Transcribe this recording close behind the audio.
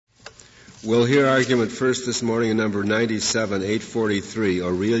We'll hear argument first this morning in number 97-843,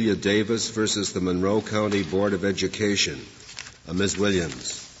 Aurelia Davis versus the Monroe County Board of Education. Ms.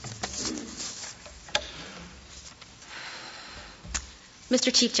 Williams.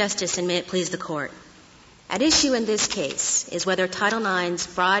 Mr. Chief Justice, and may it please the Court, at issue in this case is whether Title IX's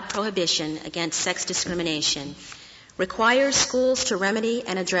broad prohibition against sex discrimination requires schools to remedy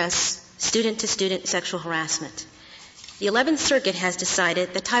and address student-to-student sexual harassment. The 11th Circuit has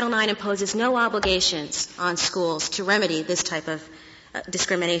decided that Title IX imposes no obligations on schools to remedy this type of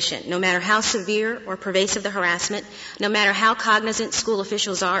discrimination, no matter how severe or pervasive the harassment, no matter how cognizant school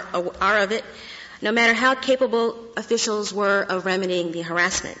officials are of it, no matter how capable officials were of remedying the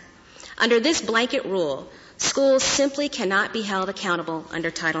harassment. Under this blanket rule, schools simply cannot be held accountable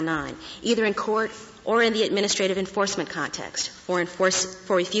under Title IX, either in court or in the administrative enforcement context, for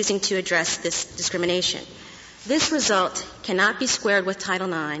refusing to address this discrimination. This result cannot be squared with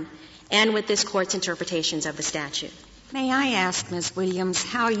Title IX and with this Court's interpretations of the statute. May I ask, Ms. Williams,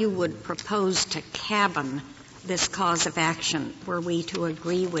 how you would propose to cabin this cause of action were we to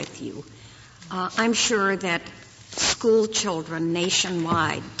agree with you? I'm sure that school children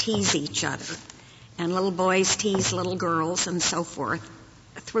nationwide tease each other, and little boys tease little girls and so forth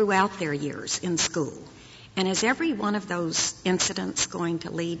throughout their years in school. And is every one of those incidents going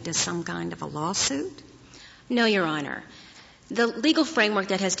to lead to some kind of a lawsuit? No, Your Honor. The legal framework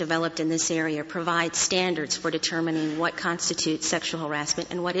that has developed in this area provides standards for determining what constitutes sexual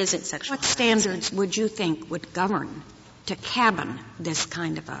harassment and what isn't sexual harassment. What standards would you think would govern to cabin this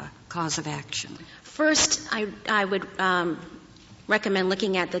kind of a cause of action? First, I would recommend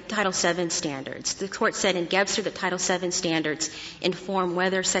looking at the Title VII standards. The Court said in Gebster that Title VII standards inform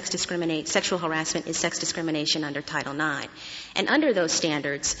whether sexual harassment is sex discrimination under Title IX. And under those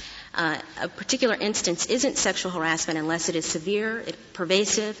standards, a particular instance isn't sexual harassment unless it is severe,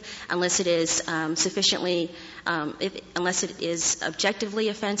 pervasive, unless it is unless it is objectively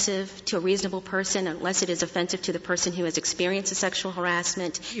offensive to a reasonable person, unless it is offensive to the person who has experienced a sexual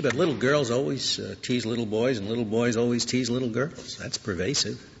harassment. Yeah, but little girls always tease little boys, and little boys always tease little girls. That's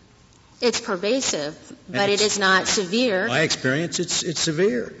pervasive. It's pervasive, but it is not severe. In my experience, it's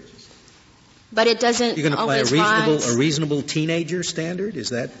severe. But it doesn't. You're going to apply a reasonable teenager standard? Is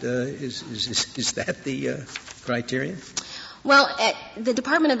that is that the criterion? Well, the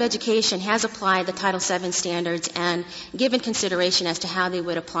Department of Education has applied the Title VII standards and given consideration as to how they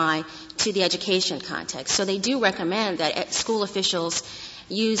would apply to the education context. So they do recommend that school officials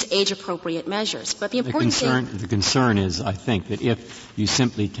use age-appropriate measures. But the concern is, I think, that if you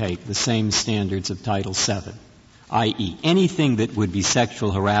simply take the same standards of Title VII, i.e., anything that would be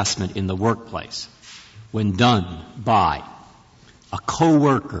sexual harassment in the workplace when done by a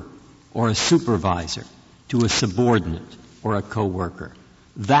coworker or a supervisor to a subordinate or a coworker,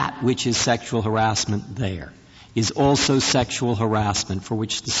 that which is sexual harassment there is also sexual harassment for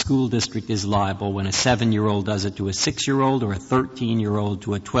which the school district is liable when a 7-year-old does it to a 6-year-old or a 13-year-old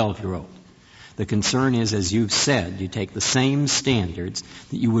to a 12-year-old. The concern is, as you've said, you take the same standards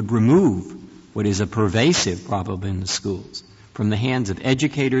that you would remove what is a pervasive problem in the schools from the hands of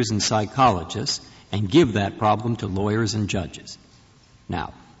educators and psychologists and give that problem to lawyers and judges.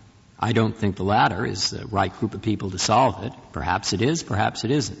 Now, I don't think the latter is the right group of people to solve it. Perhaps it is, perhaps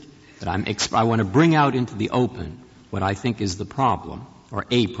it isn't. But I want to bring out into the open what I think is the problem, or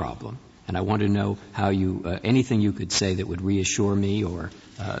a problem, and I want to know how anything you could say that would reassure me or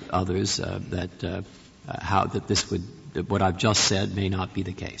others that what I've just said may not be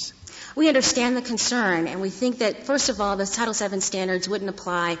the case. We understand the concern, and we think that, first of all, the Title VII standards wouldn't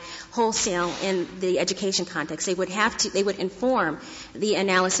apply wholesale in the education context. They would inform the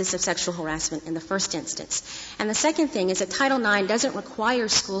analysis of sexual harassment in the first instance. And the second thing is that Title IX doesn't require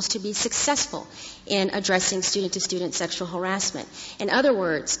schools to be successful in addressing student-to-student sexual harassment. In other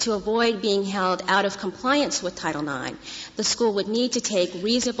words, to avoid being held out of compliance with Title IX, the school would need to take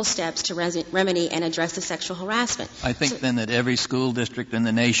reasonable steps to remedy and address the sexual harassment. I think then that every school district in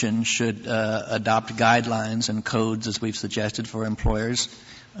the nation should adopt guidelines and codes, as we've suggested, for employers.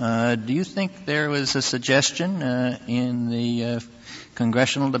 Do you think there was a suggestion in the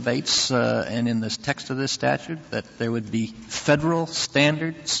congressional debates and in the text of this statute that there would be federal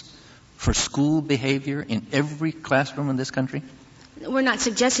standards for school behavior in every classroom in this country? We're not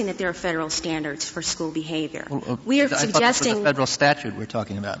suggesting that there are federal standards for school behavior. We are I suggesting... thought this was a federal statute we're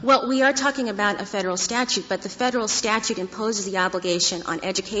talking about. Well, we are talking about a federal statute, but the federal statute imposes the obligation on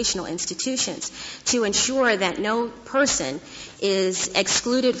educational institutions to ensure that no person is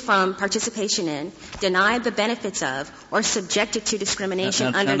excluded from participation in, denied the benefits of, or subjected to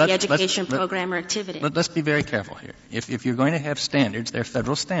discrimination under the education program or activity. Let's be very careful here. If you're going to have standards, they're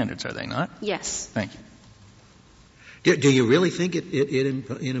federal standards, are they not? Yes. Thank you. Do you really think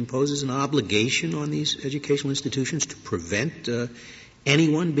it imposes an obligation on these educational institutions to prevent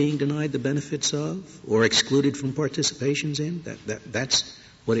anyone being denied the benefits of or excluded from participations in? That's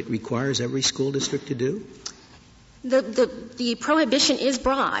what it requires every school district to do? The prohibition is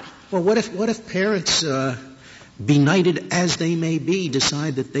broad. Well, what if parents, benighted as they may be,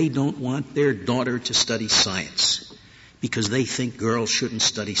 decide that they don't want their daughter to study science because they think girls shouldn't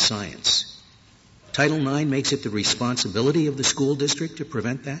study science? Title IX makes it the responsibility of the school district to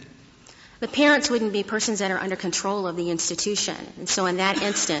prevent that? The parents wouldn't be persons that are under control of the institution. And so in that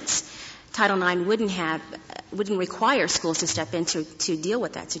instance, Title IX wouldn't require schools to step in to deal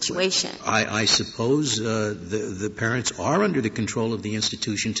with that situation. I suppose the parents are under the control of the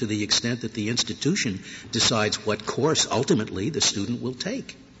institution to the extent that the institution decides what course ultimately the student will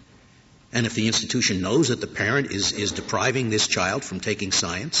take. And if the institution knows that the parent is depriving this child from taking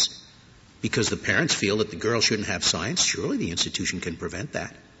science because the parents feel that the girl shouldn't have science, surely the institution can prevent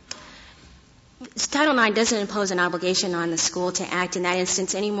that. Title IX doesn't impose an obligation on the school to act in that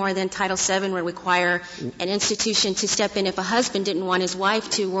instance any more than Title VII would require an institution to step in if a husband didn't want his wife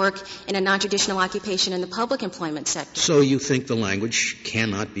to work in a non-traditional occupation in the public employment sector. So you think the language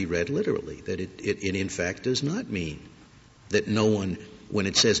cannot be read literally, that it in fact does not mean that no one, when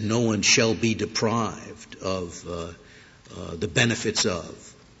it says no one shall be deprived of the benefits of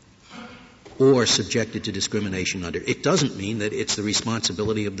or subjected to discrimination under. It doesn't mean that it's the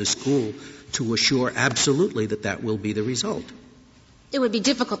responsibility of the school to assure absolutely that will be the result. It would be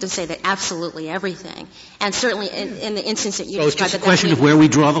difficult to say that absolutely everything. And certainly in the instance that you described. So it's just a question of where we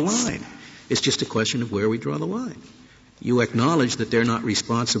draw the line. It's just a question of where we draw the line. You acknowledge that they're not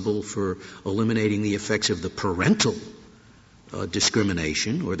responsible for eliminating the effects of the parental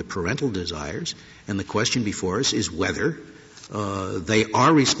discrimination or the parental desires, and the question before us is whether they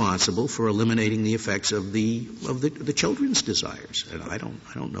are responsible for eliminating the effects of the children's desires. And I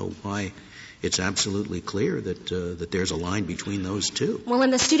don't know why it's absolutely clear that there's a line between those two. Well,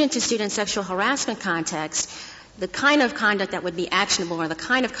 in the student-to-student sexual harassment context, the kind of conduct that would be actionable or the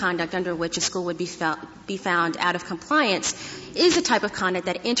kind of conduct under which a school would be found out of compliance is the type of conduct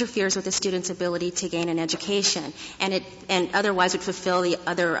that interferes with the student's ability to gain an education and otherwise would fulfill the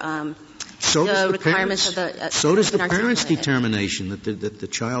other So does the parent's determination that the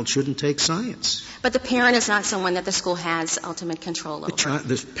child shouldn't take science. But the parent is not someone that the school has ultimate control over.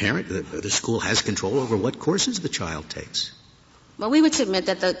 The school has control over what courses the child takes. Well, we would submit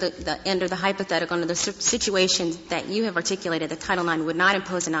that under the hypothetical, under the situation that you have articulated, that Title IX would not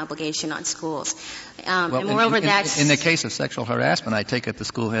impose an obligation on schools. And moreover, in the case of sexual harassment, I take it the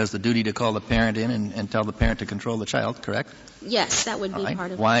school has the duty to call the parent in and tell the parent to control the child, correct? Yes, that would be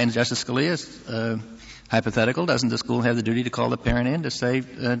part of it. Why, in Justice Scalia's hypothetical, doesn't the school have the duty to call the parent in to say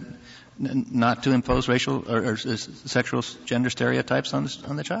not to impose racial or sexual gender stereotypes on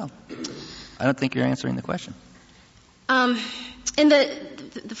the child? I don't think you're answering the question.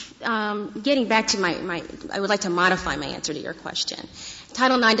 Getting back to I would like to modify my answer to your question.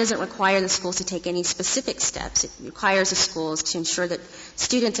 Title IX doesn't require the schools to take any specific steps. It requires the schools to ensure that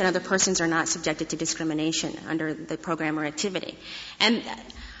students and other persons are not subjected to discrimination under the program or activity. And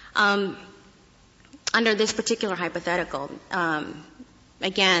under this particular hypothetical,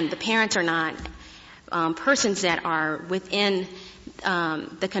 again, the parents are not persons that are within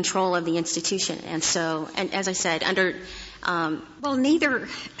the control of the institution. And so, and as I said, well, neither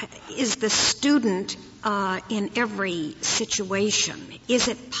is the student in every situation. Is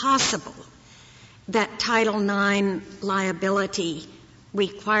it possible that Title IX liability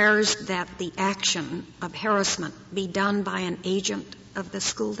requires that the action of harassment be done by an agent of the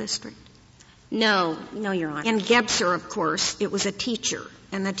school district? No, Your Honor. In Gebser, of course, it was a teacher,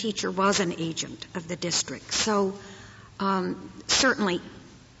 and the teacher was an agent of the district. So certainly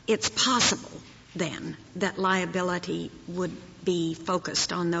it's possible then that liability would be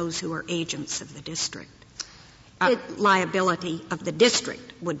focused on those who are agents of the district. Liability of the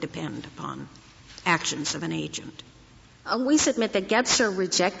district would depend upon actions of an agent. We submit that Gebser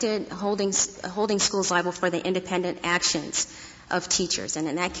rejected holding schools liable for the independent actions of teachers. And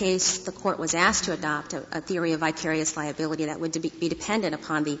in that case, the court was asked to adopt a theory of vicarious liability that would be dependent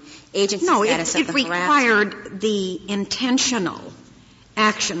upon the agency status of the harassment. No, it required the intentional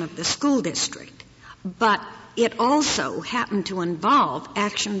action of the school district, but it also happened to involve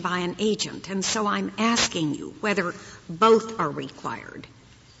action by an agent. And so I'm asking you whether both are required.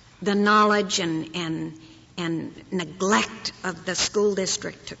 The knowledge and neglect of the school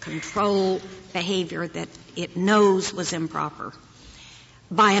district to control behavior that it knows was improper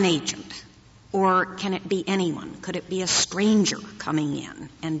by an agent. Or can it be anyone? Could it be a stranger coming in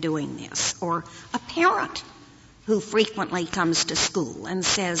and doing this? Or a parent who frequently comes to school and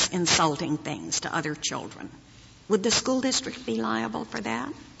says insulting things to other children? Would the school district be liable for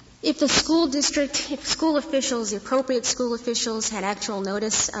that? If the school district, if school officials, the appropriate school officials had actual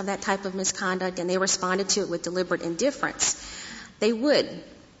notice of that type of misconduct and they responded to it with deliberate indifference, they would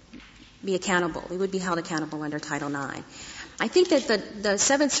be accountable. They would be held accountable under Title IX. I think that the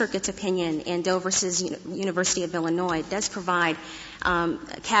Seventh Circuit's opinion in Doe versus University of Illinois does provide a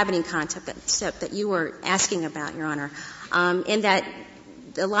cabining concept that you were asking about, Your Honor, in that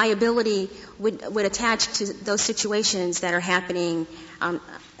the liability would attach to those situations that are happening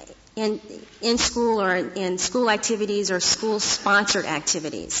in school or in school activities or school-sponsored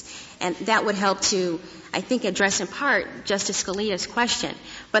activities. And that would help to, I think, address in part Justice Scalia's question.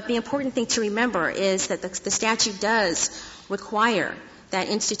 But the important thing to remember is that the statute does require that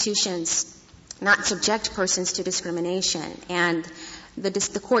institutions not subject persons to discrimination. And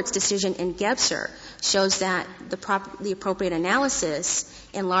the Court's decision in Gebser shows that the appropriate analysis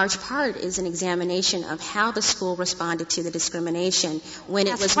in large part is an examination of how the school responded to the discrimination when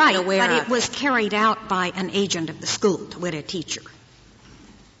it was made aware of it. But it was carried out by an agent of the school, to wit, a teacher.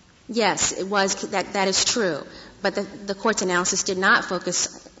 Yes, it was. That is true. But the Court's analysis did not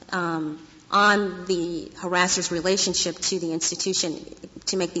focus on the harasser's relationship to the institution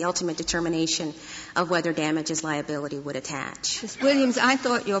to make the ultimate determination of whether damages liability would attach. Ms. Williams, I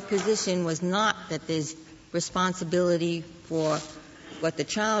thought your position was not that there's responsibility for what the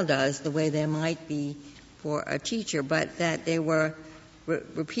child does the way there might be for a teacher, but that there were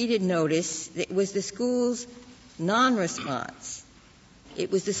repeated notice. It was the school's non-response.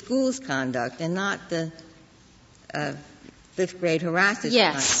 It was the school's conduct and not the fifth-grade harasser's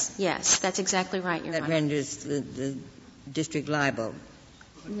conduct. Yes, that's exactly right, Your Honor. That renders the district liable.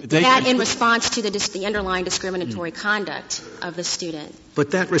 That in response to the underlying discriminatory conduct of the student.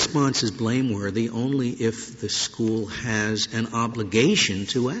 But that response is blameworthy only if the school has an obligation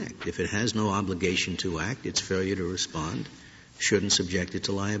to act. If it has no obligation to act, its failure to respond shouldn't subject it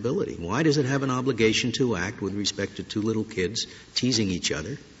to liability. Why does it have an obligation to act with respect to two little kids teasing each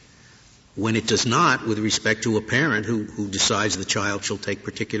other when it does not with respect to a parent who decides the child shall take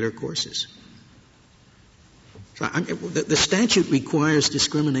particular courses? The statute requires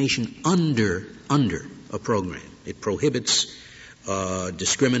discrimination under a program. It prohibits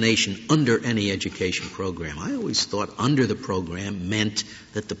discrimination under any education program. I always thought under the program meant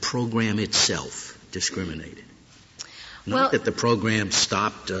that the program itself discriminated. Not that the program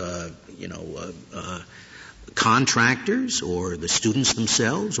stopped, contractors or the students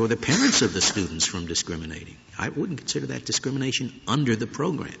themselves or the parents of the students from discriminating. I wouldn't consider that discrimination under the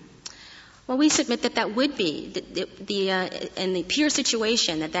program. Well, we submit that would be in the pure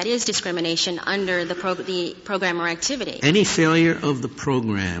situation that is discrimination under the program or activity. Any failure of the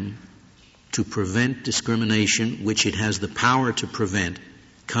program to prevent discrimination, which it has the power to prevent,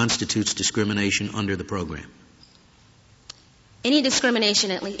 constitutes discrimination under the program. Any discrimination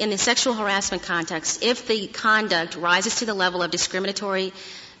in the sexual harassment context, if the conduct rises to the level of discriminatory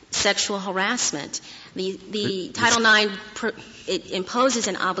sexual harassment, the Title IX it imposes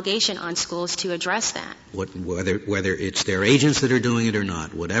an obligation on schools to address that. Whether it's their agents that are doing it or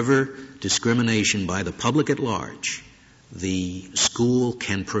not, whatever discrimination by the public at large the school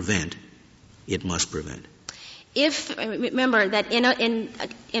can prevent, it must prevent. Remember that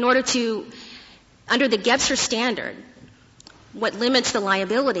in order to, under the Gebser standard, what limits the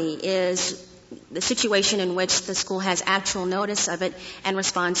liability is the situation in which the school has actual notice of it and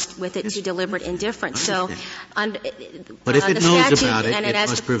responds with it to deliberate indifference. So, but if it knows about it, it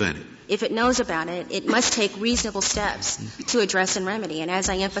must prevent it. If it knows about it, it must take reasonable steps to address and remedy. And as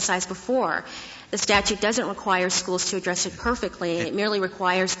I emphasized before, the statute doesn't require schools to address it perfectly. It merely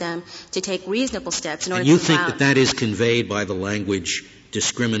requires them to take reasonable steps in order to And you think that is conveyed by the language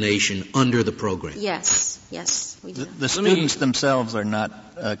discrimination under the program? Yes, we do. The students themselves are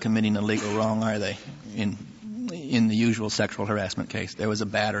not committing a legal wrong, are they, in the usual sexual harassment case? There was a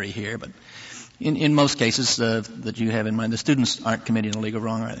battery here, but in most cases that you have in mind, the students aren't committing a legal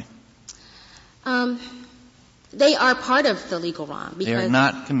wrong, are they? They are part of the legal wrong. They are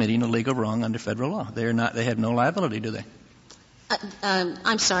not committing a legal wrong under federal law. They have no liability, do they?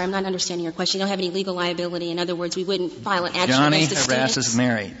 I'm sorry, I'm not understanding your question. You don't have any legal liability. In other words, we wouldn't file an action Johnny against the harasses students.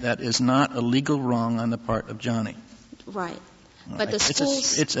 Mary. That is not a legal wrong on the part of Johnny. Right. All But right. the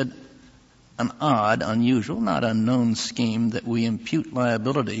schools... It's an odd, unusual, not unknown scheme that we impute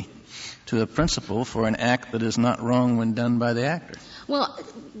liability to a principal for an act that is not wrong when done by the actor. Well,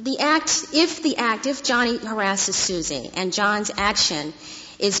 if Johnny harasses Susie and John's action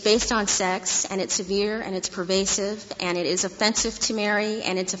is based on sex and it's severe and it's pervasive and it is offensive to Mary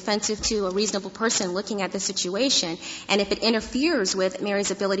and it's offensive to a reasonable person looking at the situation, and if it interferes with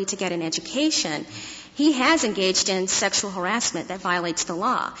Mary's ability to get an education, he has engaged in sexual harassment that violates the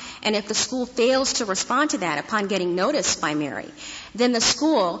law. And if the school fails to respond to that upon getting noticed by Mary, then the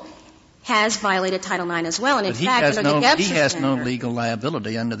school has violated Title IX as well. And in fact, under the Gebser he has no standard, legal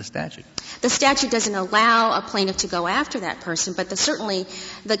liability under the statute. the statute doesn't allow a plaintiff to go after that person, but certainly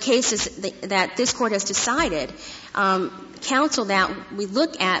the cases that this Court has decided counsel that we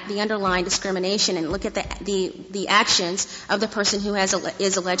look at the underlying discrimination and look at the actions of the person who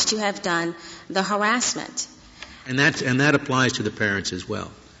is alleged to have done the harassment. And that applies to the parents as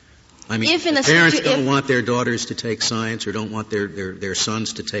well. I mean, if the parents don't want their daughters to take science or don't want their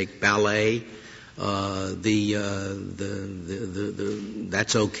sons to take ballet, that's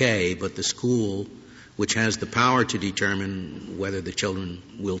okay, but the school, which has the power to determine whether the children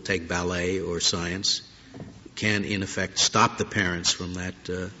will take ballet or science, can in effect stop the parents from that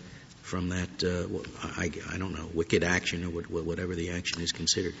I don't know, wicked action or whatever the action is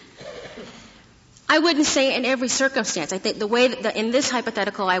considered. I wouldn't say in every circumstance. I think the way that in this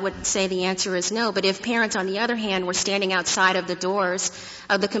hypothetical, I would say the answer is no. But if parents, on the other hand, were standing outside of the doors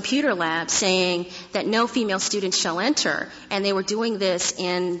of the computer lab saying that no female students shall enter, and they were doing this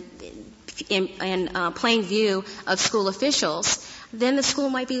in plain view of school officials, then the school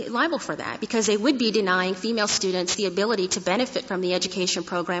might be liable for that because they would be denying female students the ability to benefit from the education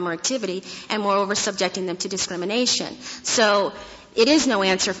program or activity and, moreover, subjecting them to discrimination. So it is no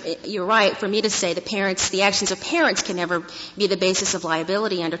answer, you're right, for me to say the actions of parents can never be the basis of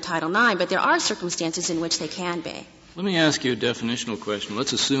liability under Title IX, but there are circumstances in which they can be. Let me ask you a definitional question.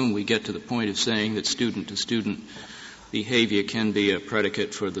 Let's assume we get to the point of saying that student-to-student behavior can be a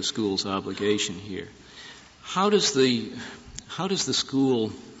predicate for the school's obligation here. How does the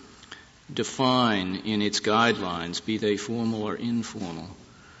school define in its guidelines, be they formal or informal,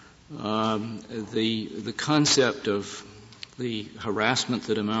 the concept of the harassment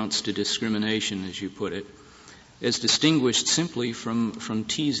that amounts to discrimination, as you put it, as distinguished simply from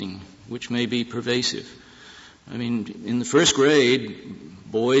teasing, which may be pervasive? I mean, in the first grade,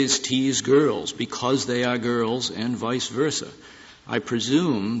 boys tease girls because they are girls and vice versa. I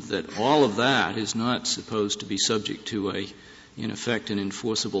presume that all of that is not supposed to be subject to in effect, an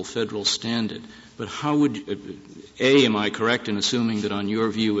enforceable federal standard. But how would A, am I correct in assuming that on your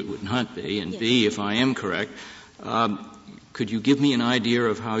view it would not be, and yes. B, if I am correct, could you give me an idea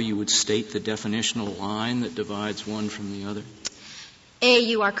of how you would state the definitional line that divides one from the other? A,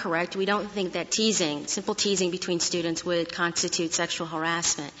 you are correct. We don't think that simple teasing between students would constitute sexual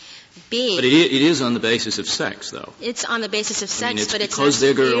harassment. B. But it is on the basis of sex, though. It's on the basis of sex, but it's because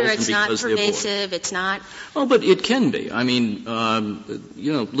they're girls it's and not because pervasive, they're boys. It's not. Oh, but it can be. I mean,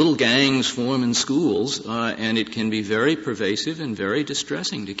 little gangs form in schools, and it can be very pervasive and very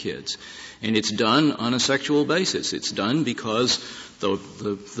distressing to kids. And it's done on a sexual basis. It's done because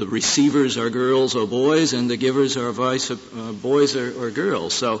the receivers are girls or boys, and the givers are boys or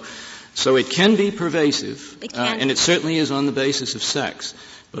girls. So it can be pervasive, and it certainly is on the basis of sex.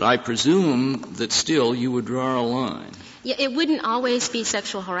 But I presume that still you would draw a line. Yeah, it wouldn't always be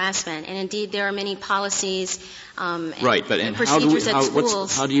sexual harassment, and indeed there are many policies and procedures at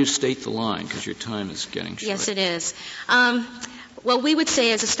schools. How do you state the line? Because your time is getting short. Yes, it is. Well, we would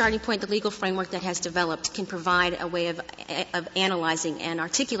say as a starting point, the legal framework that has developed can provide a way of analyzing and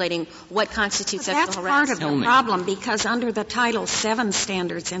articulating what constitutes sexual harassment. That's part of the problem, because under the Title VII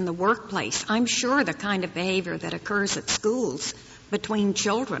standards in the workplace, I'm sure the kind of behavior that occurs at schools between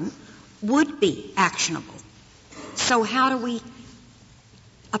children would be actionable. So how do we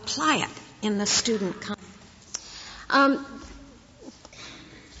apply it in the student context?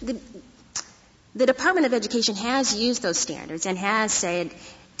 The Department of Education has used those standards and has said,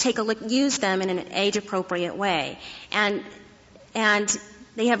 use them in an age-appropriate way. And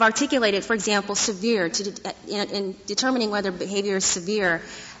they have articulated, for example, severe, in determining whether behavior is severe,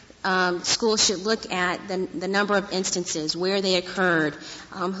 schools should look at the number of instances, where they occurred,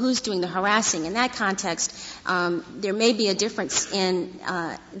 who's doing the harassing. In that context, there may be a difference in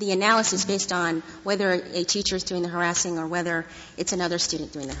the analysis based on whether a teacher is doing the harassing or whether it's another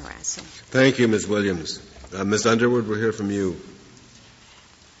student doing the harassing. Thank you, Ms. Williams. Ms. Underwood, we'll hear from you.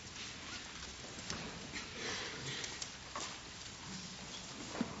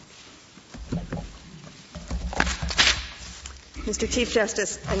 Mr. Chief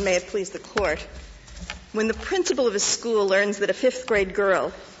Justice, and may it please the Court, when the principal of a school learns that a fifth-grade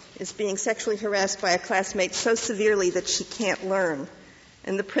girl is being sexually harassed by a classmate so severely that she can't learn,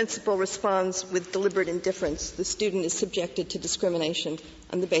 and the principal responds with deliberate indifference, the student is subjected to discrimination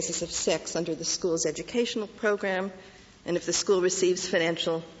on the basis of sex under the school's educational program, and if the school receives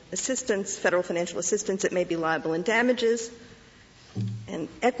financial assistance, federal financial assistance, it may be liable in damages, and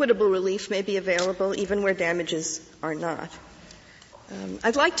equitable relief may be available even where damages are not.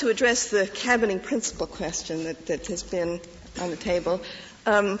 I'd like to address the cabining principle question that has been on the table.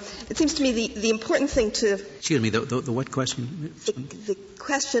 It seems to me the important thing to... Excuse me, the what question? The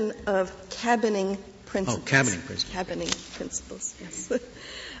question of cabining principles. Oh, cabining principles. Cabining principles, yes.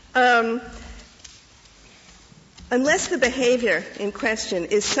 Unless the behavior in question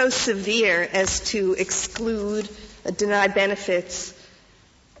is so severe as to exclude, deny benefits,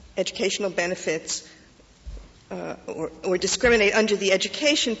 educational benefits, or discriminate under the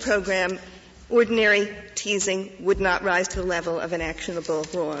education program, ordinary teasing would not rise to the level of an actionable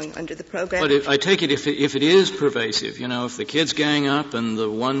wrong under the program. But I take it if it is pervasive, if the kids gang up and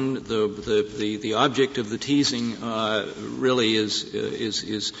the object of the teasing really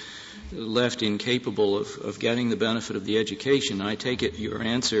is left incapable of getting the benefit of the education, I take it your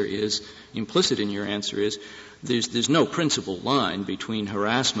answer is, implicit in your answer is, there's no principal line between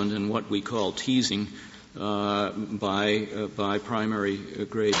harassment and what we call teasing by primary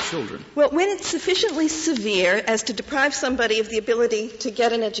grade children. Well, when it's sufficiently severe as to deprive somebody of the ability to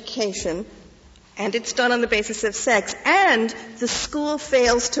get an education, and it's done on the basis of sex, and the school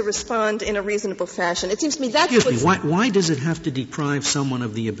fails to respond in a reasonable fashion, it seems to me that's Excuse me, why does it have to deprive someone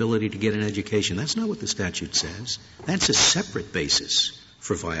of the ability to get an education? That's not what the statute says. That's a separate basis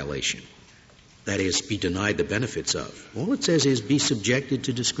for violation. That is, be denied the benefits of. All it says is be subjected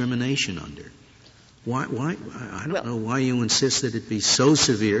to discrimination under. Why? I don't know why you insist that it be so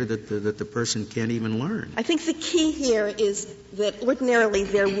severe that the person can't even learn. I think the key here is that ordinarily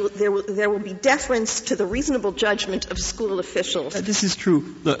there will be deference to the reasonable judgment of school officials. This is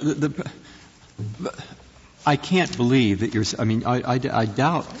true. I can't believe that I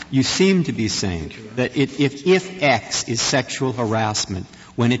doubt. You seem to be saying that if X is sexual harassment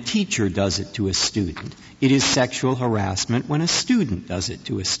when a teacher does it to a student, it is sexual harassment when a student does it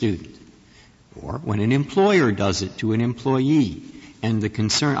to a student. Or when an employer does it to an employee. And the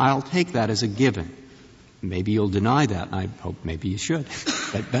concern, I'll take that as a given. Maybe you'll deny that. I hope maybe you should.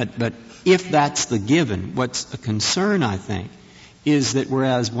 But if that's the given, what's a concern, I think, is that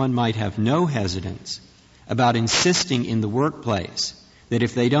whereas one might have no hesitance about insisting in the workplace that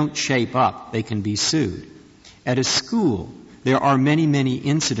if they don't shape up, they can be sued, at a school, there are many, many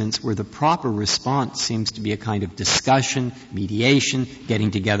incidents where the proper response seems to be a kind of discussion, mediation, getting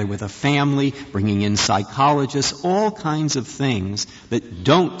together with a family, bringing in psychologists, all kinds of things that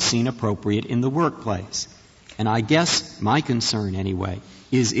don't seem appropriate in the workplace. And I guess my concern, anyway,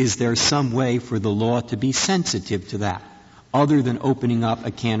 is there some way for the law to be sensitive to that, other than opening up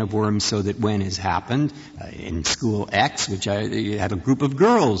a can of worms so that when has happened, in school X, which I had a group of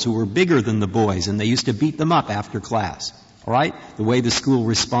girls who were bigger than the boys, and they used to beat them up after class. All right? The way the school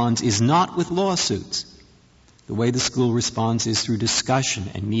responds is not with lawsuits. The way the school responds is through discussion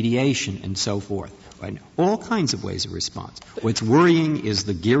and mediation and so forth. Right? All kinds of ways of response. What's worrying is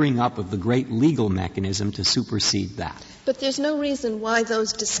the gearing up of the great legal mechanism to supersede that. But there's no reason why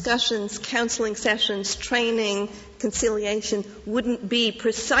those discussions, counseling sessions, training, conciliation wouldn't be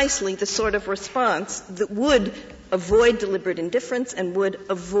precisely the sort of response that would avoid deliberate indifference and would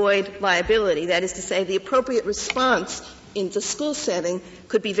avoid liability. That is to say, the appropriate response in the school setting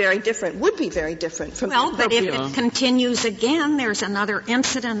would be very different from but if it continues again, there's another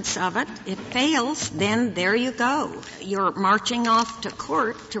incidence of it, it fails, then there you go. You're marching off to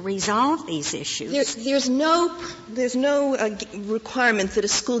court to resolve these issues. There's no requirement that a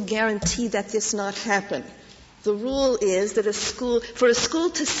school guarantee that this not happen. The rule is that for a school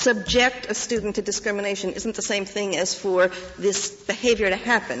to subject a student to discrimination isn't the same thing as for this behavior to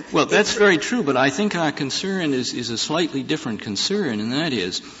happen. Well, that's very true, but I think our concern is a slightly different concern, and that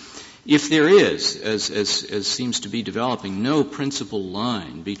is, if there is, as seems to be developing, no principal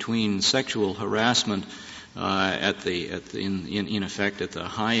line between sexual harassment in effect at the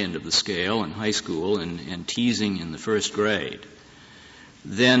high end of the scale in high school and teasing in the first grade,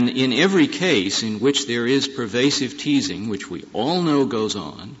 then in every case in which there is pervasive teasing, which we all know goes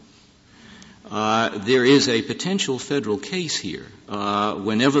on, there is a potential federal case here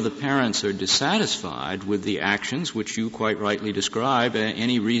whenever the parents are dissatisfied with the actions which you quite rightly describe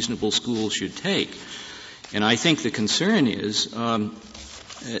any reasonable school should take. And I think the concern is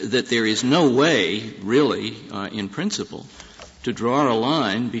that there is no way, really, in principle, to draw a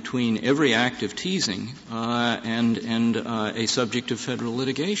line between every act of teasing and a subject of federal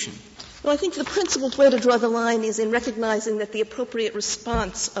litigation. Well, I think the principled way to draw the line is in recognizing that the appropriate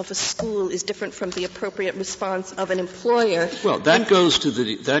response of a school is different from the appropriate response of an employer. Well, that goes to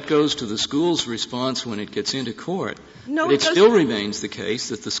the school's response when it gets into court. No, but it still remains the case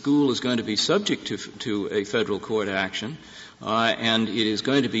that the school is going to be subject to a federal court action, and it is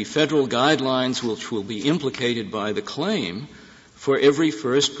going to be federal guidelines which will be implicated by the claim for every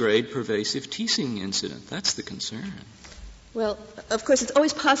first-grade pervasive teasing incident. That's the concern. Well, of course, it's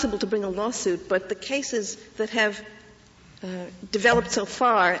always possible to bring a lawsuit, but the cases that have developed so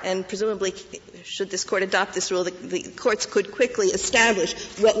far, and presumably should this Court adopt this rule, the courts could quickly establish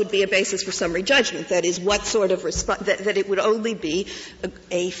what would be a basis for summary judgment. That is, what sort of response, that it would only be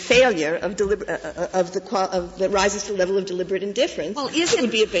a failure that rises to the level of deliberate indifference. Well, is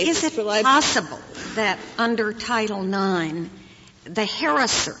it possible that under Title IX, the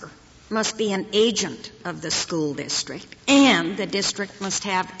harasser must be an agent of the school district, and the district must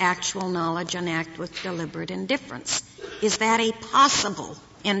have actual knowledge and act with deliberate indifference? Is that a possible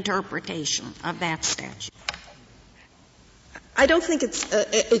interpretation of that statute? I don't think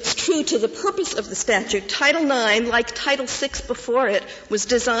it's true to the purpose of the statute. Title IX, like Title VI before it, was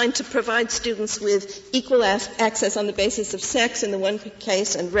designed to provide students with equal access on the basis of sex in the one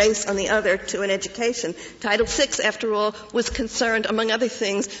case and race on the other to an education. Title VI, after all, was concerned, among other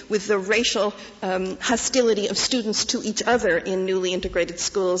things, with the racial hostility of students to each other in newly integrated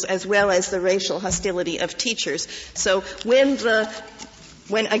schools, as well as the racial hostility of teachers. So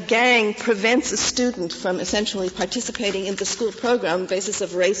when a gang prevents a student from essentially participating in the school program on the basis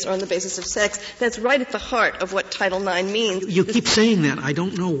of race or on the basis of sex, that's right at the heart of what Title IX means. You keep saying that. I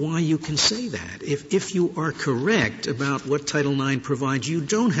don't know why you can say that. If you are correct about what Title IX provides,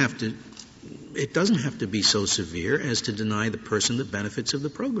 it doesn't have to be so severe as to deny the person the benefits of the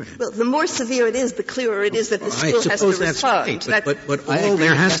program. Well, the more severe it is, the clearer it is that the school has to respond. Right. But all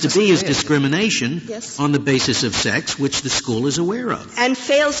there has to be is discrimination on the basis of sex, which the school is aware of. And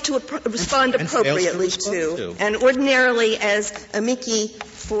fails to respond appropriately to. And ordinarily, as amici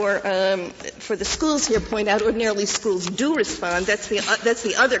for the schools here point out, ordinarily schools do respond. That's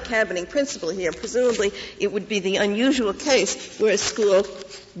the other cabining principle here. Presumably, it would be the unusual case where a school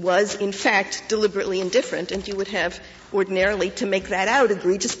was, in fact, deliberately indifferent, and you would have ordinarily, to make that out,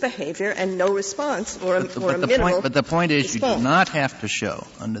 egregious behavior and no response or a minimal But the point is response. You do not have to show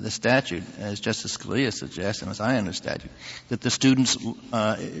under the statute, as Justice Scalia suggests, and as I understand it, that the students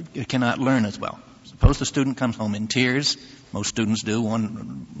cannot learn as well. Suppose the student comes home in tears, most students do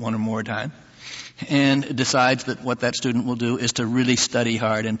one or more time, and decides that what that student will do is to really study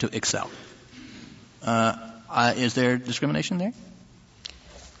hard and to excel. Is there discrimination there?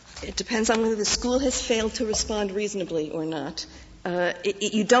 It depends on whether the school has failed to respond reasonably or not.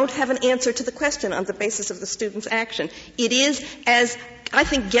 You don't have an answer to the question on the basis of the student's action. It is, as I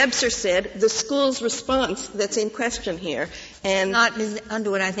think Gebser said, the school's response that's in question here. And not, Ms.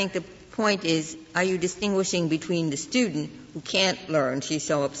 Underwood, I think the point is, are you distinguishing between the student who can't learn, she's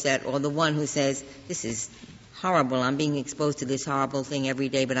so upset, or the one who says, this is horrible, I'm being exposed to this horrible thing every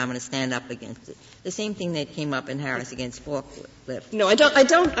day, but I'm going to stand up against it? The same thing that came up in Harris against forklift. No,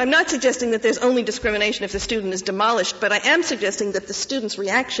 I'm not suggesting that there's only discrimination if the student is demolished, but I am suggesting that the student's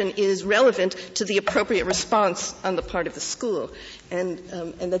reaction is relevant to the appropriate response on the part of the school. And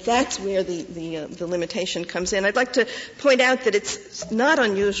that's where the limitation comes in. I'd like to point out that it's not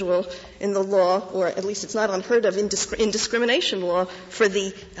unusual in the law, or at least it's not unheard of in discrimination law, for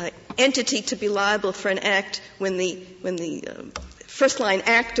the entity to be liable for an act when the first-line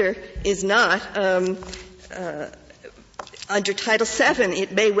actor is not. Under Title VII,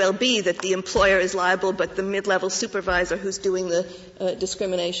 it may well be that the employer is liable, but the mid-level supervisor who's doing the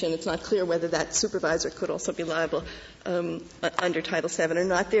discrimination, it's not clear whether that supervisor could also be liable under Title VII or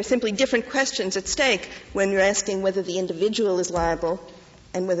not. There are simply different questions at stake when you're asking whether the individual is liable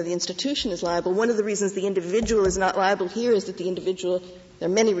and whether the institution is liable. One of the reasons the individual is not liable here is that the individual — there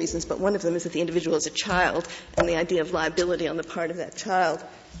are many reasons, but one of them is that the individual is a child, and the idea of liability on the part of that child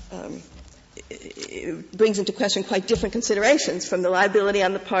it brings into question quite different considerations from the liability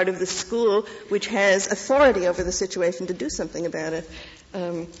on the part of the school, which has authority over the situation to do something about it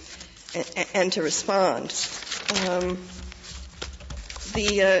and to respond.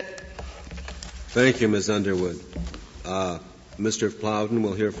 Thank you, Ms. Underwood. Mr. Plowden,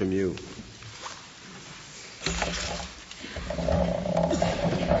 we'll hear from you.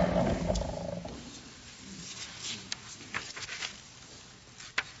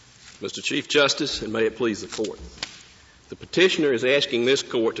 Mr. Chief Justice, and may it please the Court. The petitioner is asking this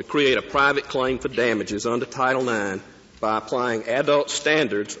Court to create a private claim for damages under Title IX by applying adult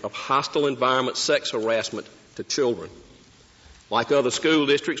standards of hostile environment sex harassment to children. Like other school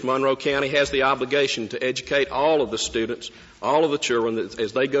districts, Monroe County has the obligation to educate all of the students, all of the children,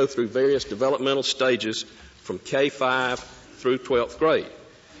 as they go through various developmental stages from K-5 through 12th grade.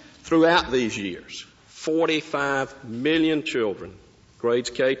 Throughout these years, 45 million children, grades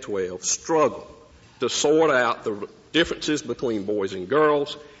K-12, struggle to sort out the differences between boys and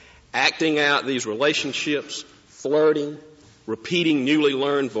girls, acting out these relationships, flirting, repeating newly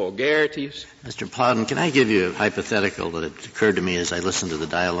learned vulgarities. Mr. Plowden, can I give you a hypothetical that occurred to me as I listened to the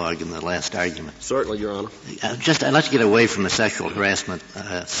dialogue in the last argument? Certainly, Your Honor. I'd like to get away from the sexual harassment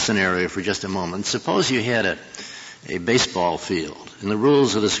scenario for just a moment. Suppose you had a baseball field, and the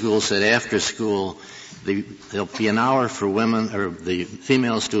rules of the school said after school there'll be an hour for women or the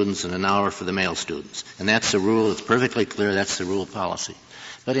female students and an hour for the male students. And that's the rule. It's perfectly clear that's the rule policy.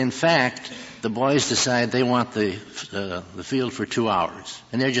 But in fact, the boys decide they want the field for 2 hours,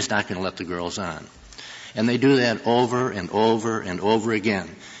 and they're just not going to let the girls on. And they do that over and over and over again.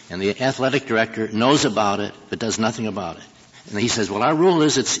 And the athletic director knows about it, but does nothing about it. And he says, well, our rule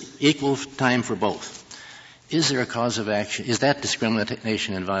is it's equal time for both. Is there a cause of action? Is that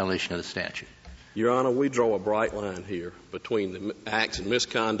discrimination in violation of the statute? Your Honor, we draw a bright line here between the acts and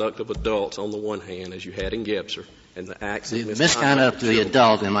misconduct of adults on the one hand, as you had in Gebser, and the acts and misconduct of the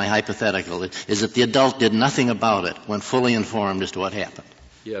adult, in my hypothetical, is that the adult did nothing about it when fully informed as to what happened.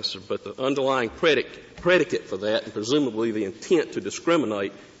 Yes, sir, but the underlying predicate for that, and presumably the intent to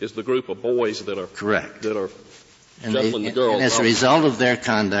discriminate, is the group of boys that are correct, that are shuffling the girls. And as a result of their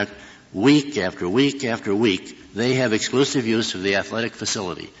conduct, week after week after week, they have exclusive use of the athletic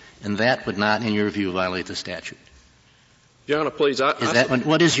facility, and that would not, in your view, violate the statute. Your Honor, please.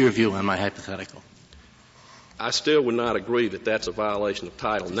 What is your view on my hypothetical? I still would not agree that that's a violation of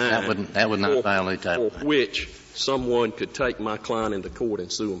Title IX. That would not violate Title IX. For which someone could take my client into court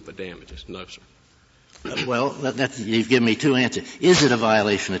and sue him for damages. No, sir. Well, you've given me two answers. Is it a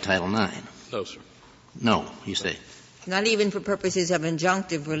violation of Title IX? No, sir. No, you say. Not even for purposes of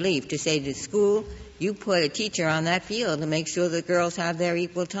injunctive relief, to say to school, you put a teacher on that field to make sure the girls have their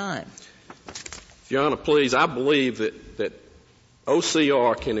equal time. Your Honor, please, I believe that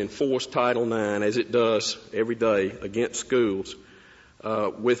OCR can enforce Title IX as it does every day against schools.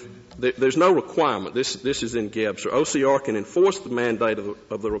 There's no requirement. This is in Gebser. OCR can enforce the mandate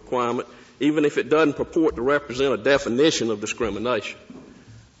of the requirement even if it doesn't purport to represent a definition of discrimination.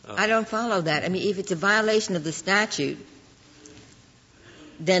 I don't follow that. I mean, if it's a violation of the statute,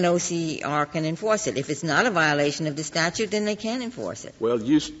 then OCR can enforce it. If it's not a violation of the statute, then they can't enforce it. Well,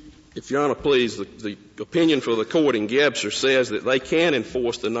 if Your Honor, please, the opinion for the court in Gebser says that they can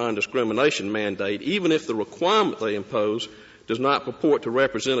enforce the non-discrimination mandate even if the requirement they impose does not purport to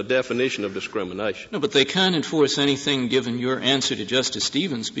represent a definition of discrimination. No, but they can't enforce anything given your answer to Justice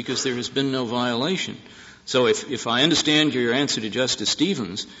Stevens because there has been no violation. So if I understand your answer to Justice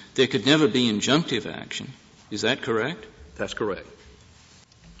Stevens, there could never be injunctive action. Is that correct? That's correct.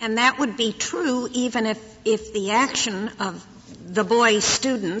 And that would be true even if the action of the boy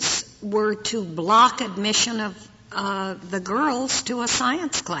students were to block admission of the girls to a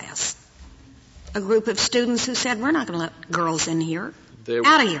science class. A group of students who said, we're not going to let girls in here.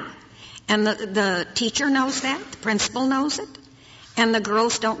 Out of here. And the teacher knows that, the principal knows it, and the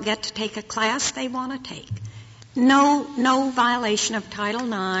girls don't get to take a class they want to take. No violation of Title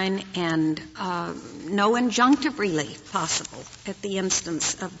IX and no injunctive relief possible at the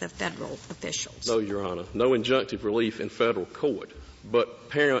instance of the federal officials. No, Your Honor. No injunctive relief in federal court. But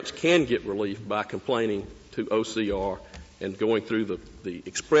parents can get relief by complaining to OCR and going through the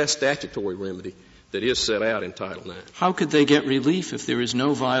express statutory remedy that is set out in Title IX. How could they get relief if there is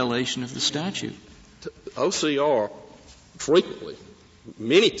no violation of the statute? OCR frequently,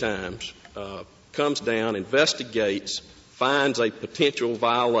 many times, comes down, investigates, finds a potential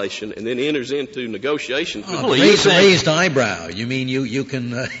violation, and then enters into negotiations. Raised eyebrow. You mean you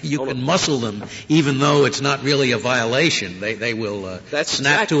can muscle them even though it's not really a violation. They will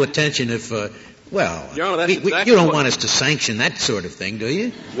snap to attention if. Well, Your Honor, that's you don't want us to sanction that sort of thing, do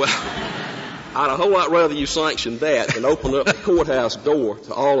you? Well, I'd a whole lot rather you sanction that than open up the courthouse door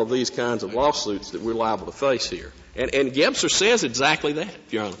to all of these kinds of lawsuits that we're liable to face here. And Gebser says exactly that,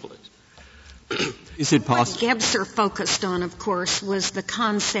 Your Honor, please. Is it possible? What Gebser focused on, of course, was the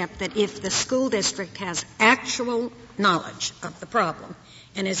concept that if the school district has actual knowledge of the problem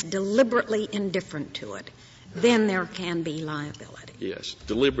and is deliberately indifferent to it, then there can be liability. Yes,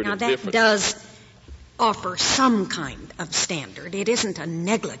 deliberate Now, indifference. that does offer some kind of standard. It isn't a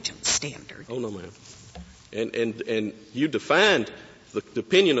negligence standard. Oh, no, ma'am. And you defined, the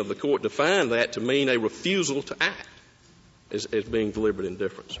opinion of the court defined that to mean a refusal to act. as being deliberate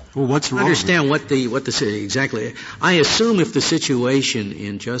indifference. Well, what's wrong? I understand what the exactly. I assume if the situation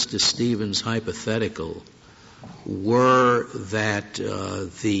in Justice Stevens' hypothetical were that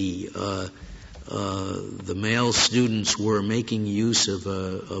the male students were making use of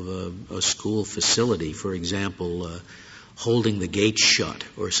a school facility, for example, holding the gates shut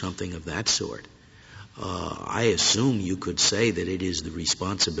or something of that sort, I assume you could say that it is the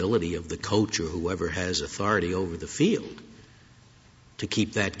responsibility of the coach or whoever has authority over the field to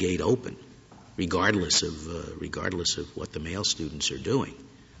keep that gate open, regardless of what the male students are doing.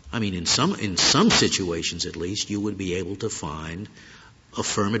 I mean, in some situations at least, you would be able to find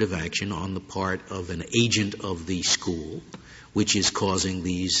affirmative action on the part of an agent of the school, which is causing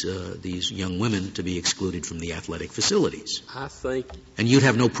these young women to be excluded from the athletic facilities. I think... And you'd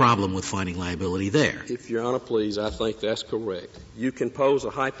have no problem with finding liability there. If Your Honor, please, I think that's correct. You can pose a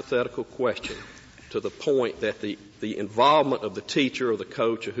hypothetical question to the point that the involvement of the teacher or the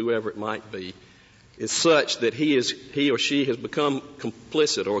coach or whoever it might be is such that he or she has become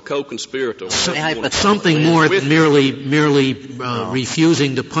complicit or a co-conspirator. Something more than merely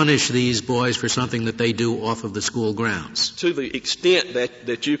refusing to punish these boys for something that they do off of the school grounds. To the extent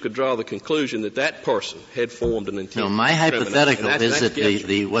that you could draw the conclusion that person had formed an intent. No, my hypothetical is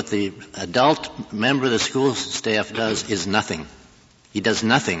that what the adult member of the school staff does is nothing. He does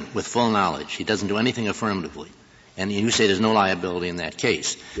nothing with full knowledge. He doesn't do anything affirmatively. And you say there's no liability in that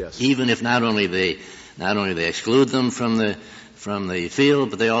case. Yes. Even if not only they exclude them from the field,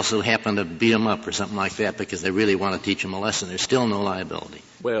 but they also happen to beat them up or something like that because they really want to teach them a lesson, there's still no liability.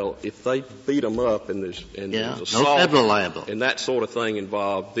 Well, if they beat them up and there's assault, no federal liability, and that sort of thing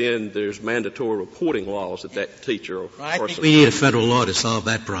involved, then there's mandatory reporting laws that teacher or person. I think we need a federal law to solve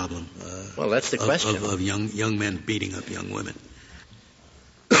that problem. Well, that's the question of young men beating up young women.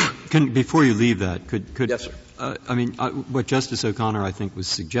 Before you leave that, could yes, sir. What Justice O'Connor, I think, was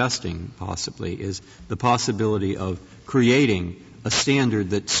suggesting possibly is the possibility of creating a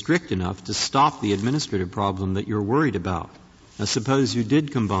standard that's strict enough to stop the administrative problem that you're worried about. Now, suppose you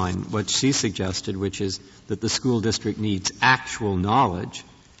did combine what she suggested, which is that the school district needs actual knowledge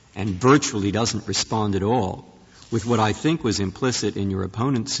and virtually doesn't respond at all, with what I think was implicit in your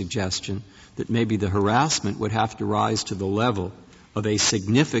opponent's suggestion that maybe the harassment would have to rise to the level of a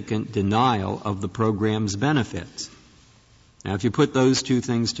significant denial of the program's benefits. Now, if you put those two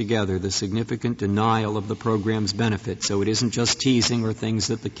things together, the significant denial of the program's benefits, so it isn't just teasing or things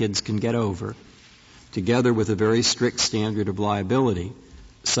that the kids can get over, together with a very strict standard of liability,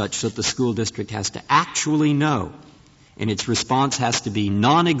 such that the school district has to actually know, and its response has to be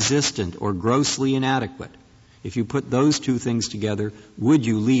non-existent or grossly inadequate. If you put those two things together, would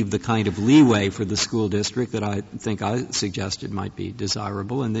you leave the kind of leeway for the school district that I think I suggested might be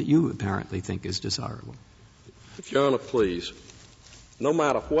desirable and that you apparently think is desirable? If Your Honor, please, no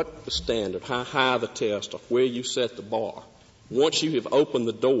matter what the standard, how high the test, or where you set the bar, once you have opened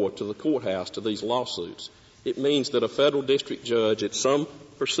the door to the courthouse to these lawsuits, it means that a federal district judge at some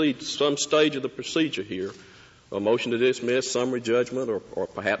stage of the procedure here, a motion to dismiss, summary judgment, or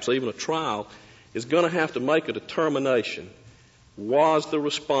perhaps even a trial, is going to have to make a determination. Was the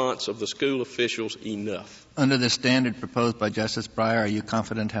response of the school officials enough? Under the standard proposed by Justice Breyer, are you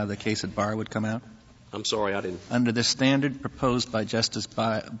confident how the case at bar would come out? I'm sorry, I didn't. Under the standard proposed by Justice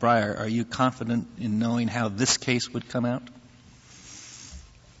Breyer, are you confident in knowing how this case would come out?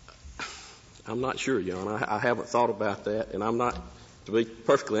 I'm not sure, Your Honor. I haven't thought about that, and I'm not, to be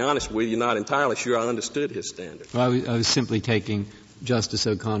perfectly honest with you, not entirely sure I understood his standard. Well, I was simply taking Justice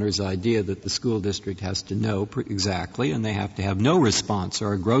O'Connor's idea that the school district has to know exactly, and they have to have no response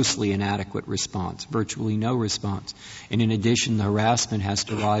or a grossly inadequate response, virtually no response. And in addition, the harassment has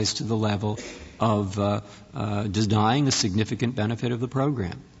to rise to the level of denying a significant benefit of the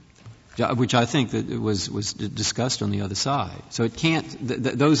program, which I think that was discussed on the other side. So it can't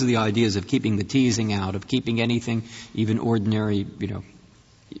those are the ideas of keeping the teasing out, of keeping anything even ordinary,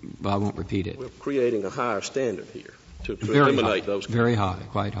 well, I won't repeat it. We're creating a higher standard here to high, eliminate those. Very high,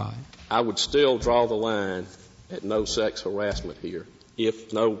 quite high. I would still draw the line at no sex harassment here,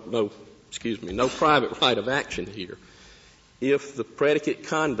 if no private right of action here, if the predicate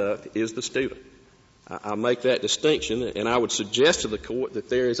conduct is the student. I make that distinction, and I would suggest to the court that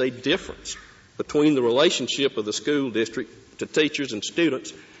there is a difference between the relationship of the school district to teachers and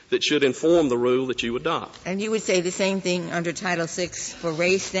students that should inform the rule that you adopt. And you would say the same thing under Title VI for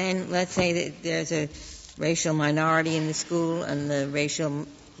race then? Let's say that there's a racial minority in the school and the racial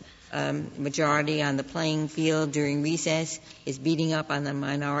majority on the playing field during recess is beating up on the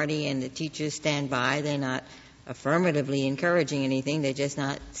minority and the teachers stand by. They're not affirmatively encouraging anything. They're just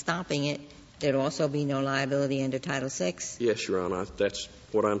not stopping it. there'd also be no liability under Title VI? Yes, Your Honor, that's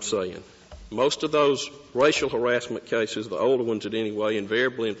what I'm saying. Most of those racial harassment cases, the older ones at any way,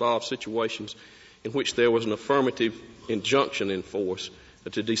 invariably involve situations in which there was an affirmative injunction in force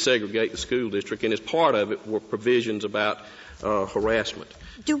to desegregate the school district, and as part of it were provisions about harassment.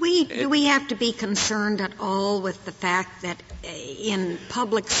 Do we have to be concerned at all with the fact that in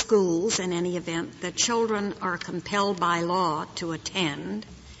public schools, in any event, the children are compelled by law to attend,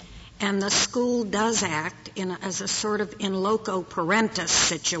 and the school does act as a sort of in loco parentis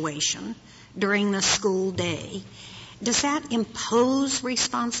situation during the school day? Does that impose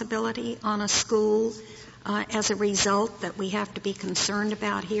responsibility on a school as a result that we have to be concerned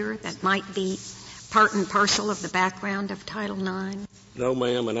about here that might be part and parcel of the background of Title IX? No,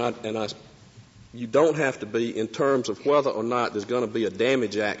 ma'am, and you don't have to be in terms of whether or not there's going to be a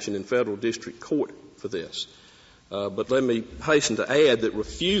damage action in federal district court for this. But let me hasten to add that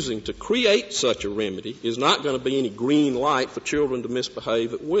refusing to create such a remedy is not going to be any green light for children to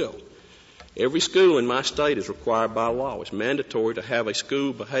misbehave at will. Every school in my state is required by law. It's mandatory to have a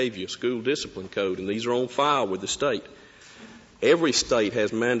school behavior, school discipline code, and these are on file with the state. Every state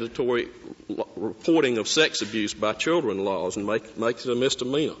has mandatory reporting of sex abuse by children laws and makes it a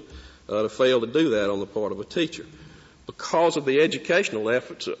misdemeanor to fail to do that on the part of a teacher. Because of the educational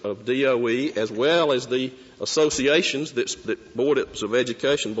efforts of DOE as well as the associations that boards of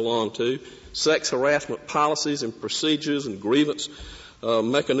education belong to, sex harassment policies and procedures and grievance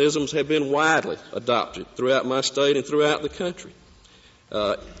mechanisms have been widely adopted throughout my state and throughout the country.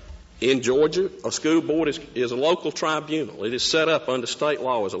 In Georgia, a school board is a local tribunal. It is set up under state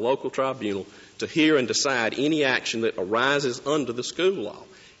law as a local tribunal to hear and decide any action that arises under the school law.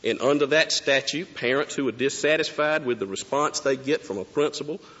 And under that statute, parents who are dissatisfied with the response they get from a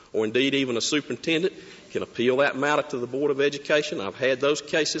principal or indeed even a superintendent can appeal that matter to the Board of Education. I've had those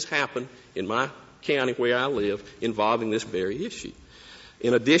cases happen in my county where I live involving this very issue.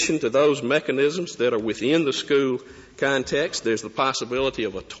 In addition to those mechanisms that are within the school context, there's the possibility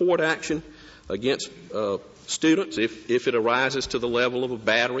of a tort action against students if it arises to the level of a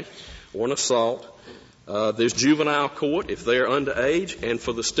battery or an assault. There's juvenile court if they're underage, and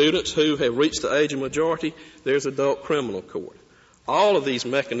for the students who have reached the age of majority, there's adult criminal court. All of these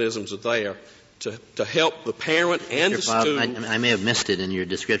mechanisms are there to help the parent and the school. I may have missed it in your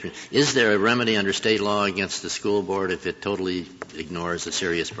description. Is there a remedy under state law against the school board if it totally ignores a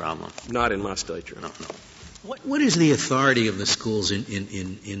serious problem? Not in my state, Your Honor. No. What is the authority of the schools in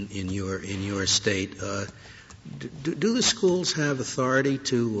your state? Do the schools have authority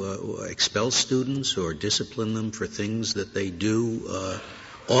to expel students or discipline them for things that they do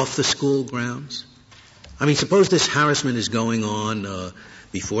off the school grounds? I mean, suppose this harassment is going on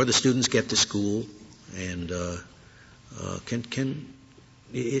before the students get to school, and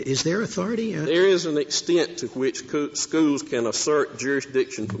is there authority? There is an extent to which schools can assert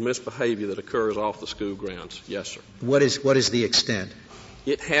jurisdiction for misbehavior that occurs off the school grounds. Yes, sir. What is the extent?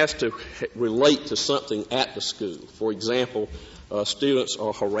 It has to relate to something at the school. For example, students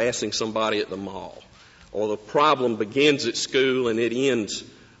are harassing somebody at the mall, or the problem begins at school and it ends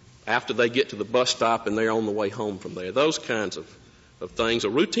after they get to the bus stop and they're on the way home from there. Those kinds of things are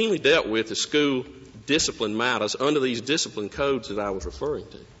routinely dealt with as school discipline matters under these discipline codes that I was referring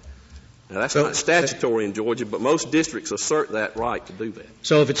to. Now, that's not statutory in Georgia, but most districts assert that right to do that.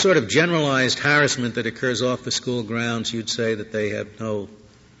 So if it's sort of generalized harassment that occurs off the school grounds, you'd say that they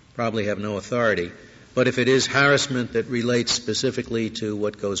probably have no authority. But if it is harassment that relates specifically to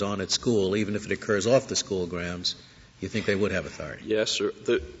what goes on at school, even if it occurs off the school grounds, you think they would have authority? Yes, sir.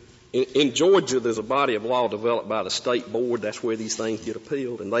 In Georgia, there's a body of law developed by the state board. That's where these things get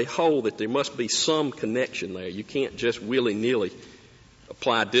appealed. And they hold that there must be some connection there. You can't just willy-nilly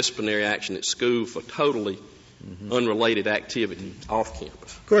apply disciplinary action at school for totally unrelated activity off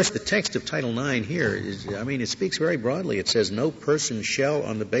campus. Of course, the text of Title IX here it speaks very broadly. It says, no person shall,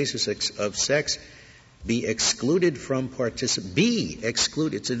 on the basis of sex, be excluded from it's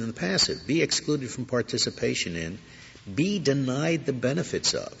in the passive, be excluded from participation in, be denied the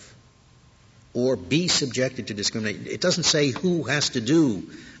benefits of, or be subjected to discrimination. It doesn't say who has to do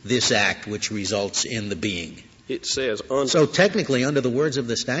this act which results in the being. It says So technically, under the words of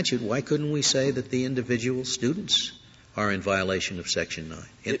the statute, why couldn't we say that the individual students are in violation of Section 9?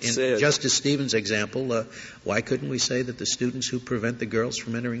 In Justice Stevens' example, why couldn't we say that the students who prevent the girls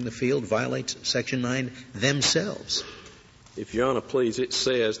from entering the field violate Section 9 themselves? If Your Honor, please, it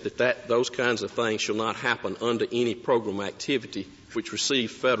says that those kinds of things shall not happen under any program activity which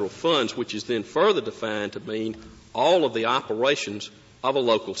receives federal funds, which is then further defined to mean all of the operations of a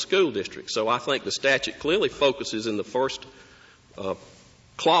local school district. So I think the statute clearly focuses in the first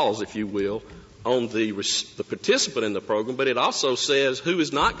clause, if you will, on the participant in the program, but it also says who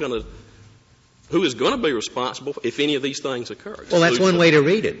is going to be responsible if any of these things occur. Well, that's one way to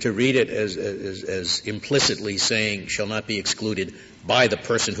read it as implicitly saying shall not be excluded by the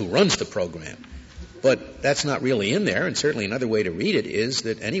person who runs the program. But that's not really in there, and certainly another way to read it is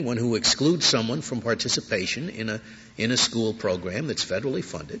that anyone who excludes someone from participation in a school program that's federally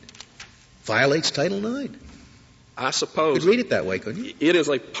funded violates Title IX. I suppose. You could read it that way, couldn't you? It is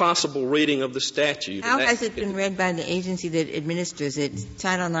a possible reading of the statute. How has it been read by the agency that administers it?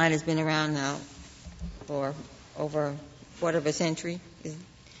 Title IX has been around now for over a quarter of a century.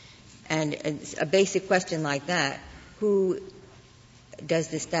 And a basic question like that, who does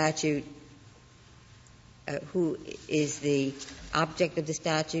the statute, who is the object of the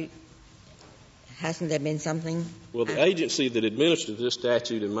statute? Hasn't there been something? Well, the agency that administers this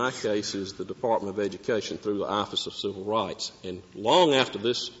statute in my case is the Department of Education through the Office of Civil Rights. And long after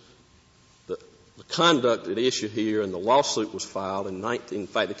this, the conduct at issue here and the lawsuit was filed in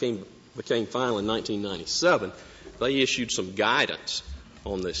fact, it became final in 1997, they issued some guidance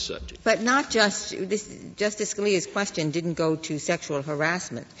on this subject. But not just this. Justice Scalia's question didn't go to sexual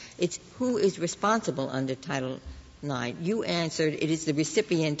harassment. It's who is responsible under Title IX. You answered it is the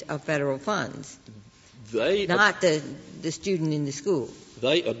recipient of federal funds, not the student in the school.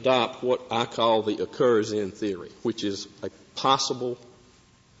 They adopt what I call the occurs in theory, which is a possible,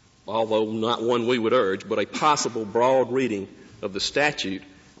 although not one we would urge, but a possible broad reading of the statute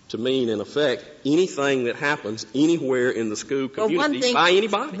to mean, in effect, anything that happens anywhere in the school community by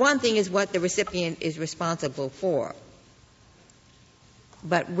anybody. One thing is what the recipient is responsible for.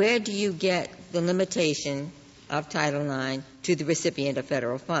 But where do you get the limitation of Title IX to the recipient of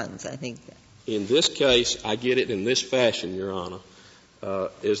federal funds? I think in this case, I get it in this fashion, Your Honor.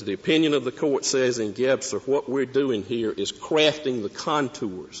 As the opinion of the court says in Gebser, what we're doing here is crafting the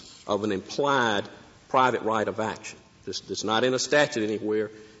contours of an implied private right of action. It's not in a statute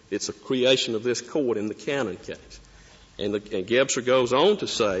anywhere. It's a creation of this court in the Cannon case. And Gebser goes on to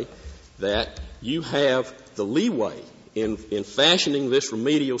say that you have the leeway in fashioning this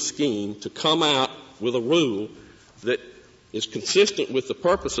remedial scheme to come out with a rule that is consistent with the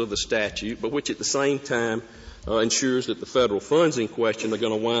purpose of the statute, but which at the same time ensures that the federal funds in question are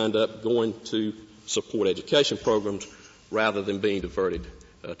going to wind up going to support education programs rather than being diverted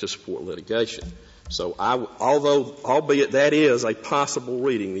to support litigation. So albeit that is a possible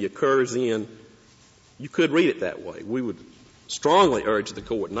reading, the occurs in, you could read it that way. We would strongly urge the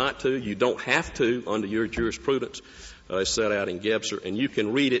court not to. You don't have to under your jurisprudence as set out in Gebser, and you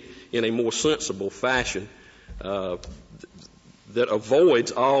can read it in a more sensible fashion that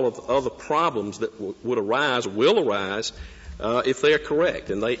avoids all of the other problems that will arise if they are correct,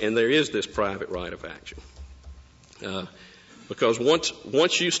 and there is this private right of action. Because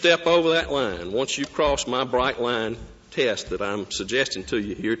once you step over that line, once you cross my bright line test that I'm suggesting to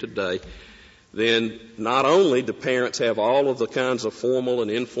you here today, then not only do parents have all of the kinds of formal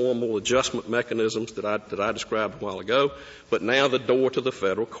and informal adjustment mechanisms that I described a while ago, but now the door to the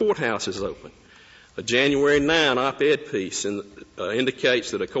federal courthouse is open. A January 9 op-ed piece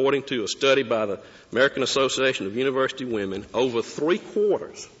indicates that according to a study by the American Association of University Women, over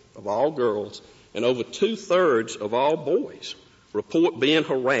 3/4 of all girls and over 2/3 of all boys report being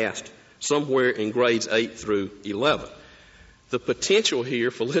harassed somewhere in grades 8 through 11. The potential here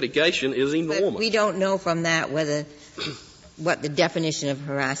for litigation is enormous. But we don't know from that what the definition of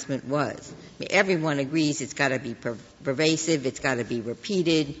harassment was. I mean, everyone agrees it's got to be pervasive, it's got to be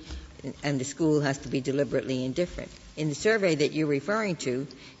repeated, and the school has to be deliberately indifferent. In the survey that you're referring to,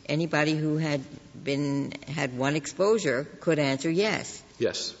 anybody who had one exposure could answer yes.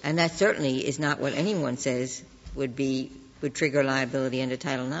 Yes. And that certainly is not what anyone says would trigger liability under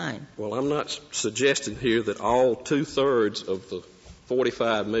Title IX. Well, I'm not suggesting here that all 2/3 of the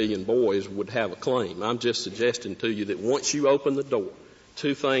 45 million boys would have a claim. I'm just suggesting to you that once you open the door,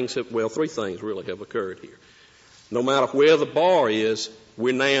 three things really have occurred here. No matter where the bar is,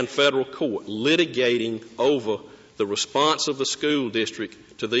 we're now in federal court litigating over the response of the school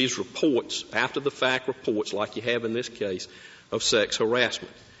district to these reports, after-the-fact reports like you have in this case, of sex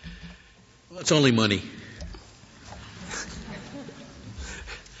harassment. Well, it's only money.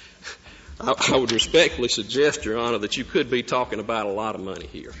 I would respectfully suggest, Your Honor, that you could be talking about a lot of money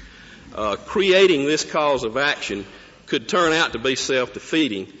here. Creating this cause of action could turn out to be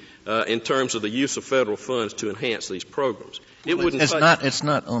self-defeating in terms of the use of federal funds to enhance these programs. It's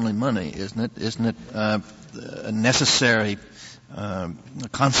not only money, isn't it? Isn't it a necessary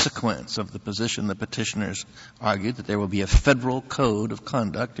consequence of the position the petitioners argued that there will be a federal code of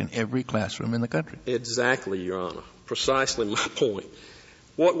conduct in every classroom in the country? Exactly, Your Honor. Precisely my point.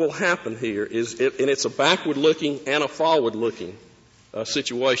 what will happen here is, and it's a backward-looking and a forward-looking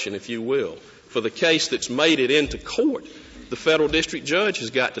situation, if you will. For the case that's made it into court, the federal district judge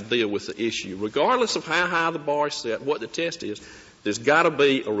has got to deal with the issue. Regardless of how high the bar is set, what the test is, there's got to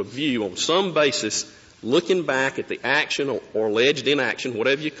be a review on some basis looking back at the action or alleged inaction,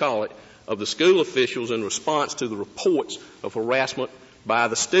 whatever you call it, of the school officials in response to the reports of harassment by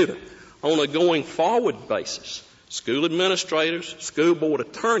the student. On a going forward basis, school administrators, school board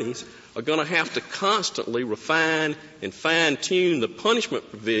attorneys are going to have to constantly refine and fine-tune the punishment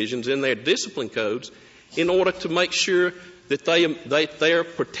provisions in their discipline codes in order to make sure that they are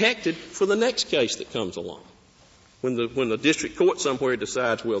protected for the next case that comes along. When the district court somewhere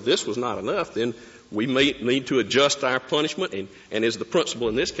decides, well, this was not enough, then we may need to adjust our punishment and as the principal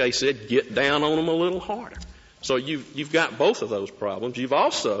in this case said, get down on them a little harder. So you've got both of those problems. You've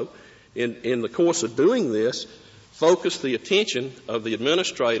also, in the course of doing this, focused the attention of the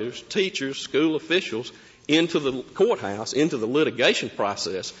administrators, teachers, school officials into the courthouse, into the litigation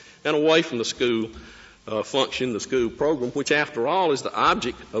process, and away from the school function, the school program, which after all is the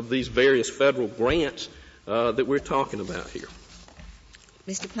object of these various federal grants that we're talking about here.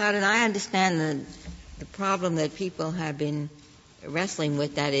 Mr. Plowden, I understand the problem that people have been wrestling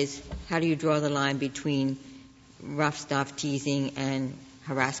with, that is, how do you draw the line between rough stuff, teasing, and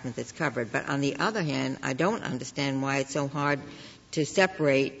harassment that's covered. But on the other hand, I don't understand why it's so hard to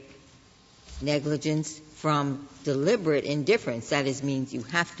separate negligence from deliberate indifference. That is, means you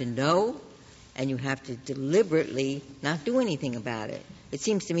have to know and you have to deliberately not do anything about it. It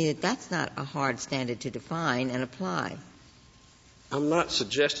seems to me that that's not a hard standard to define and apply. I'm not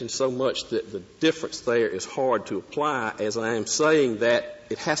suggesting so much that the difference there is hard to apply as I am saying that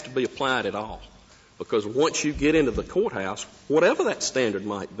it has to be applied at all. Because once you get into the courthouse, whatever that standard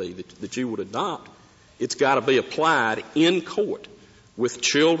might be that you would adopt, it's got to be applied in court with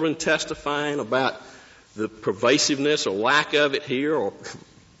children testifying about the pervasiveness or lack of it here, or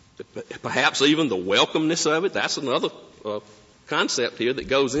perhaps even the welcomeness of it. That's another concept here that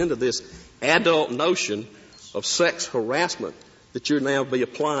goes into this adult notion of sex harassment that you're now be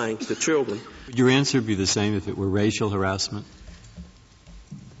applying to children. Would your answer be the same if it were racial harassment?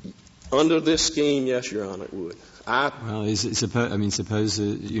 Under this scheme, yes, Your Honor, it would. Suppose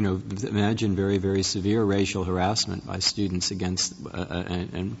imagine very, very severe racial harassment by students against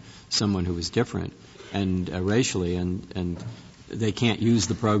and someone who was different and racially, and they can't use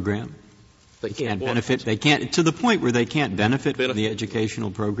the program. They can't benefit. They can't, to the point where they can't benefit from the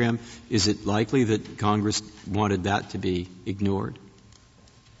educational program. Is it likely that Congress wanted that to be ignored?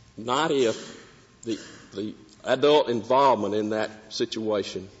 Not if the adult involvement in that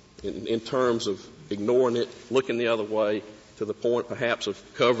situation, in terms of ignoring it, looking the other way, to the point perhaps of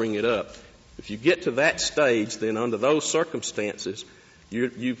covering it up. If you get to that stage, then under those circumstances,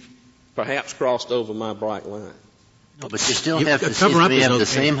 you've perhaps crossed over my bright line. No, but you still have the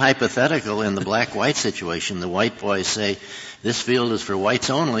same hypothetical in the black-white situation. The white boys say this field is for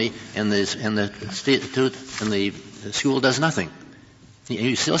whites only, and the school does nothing.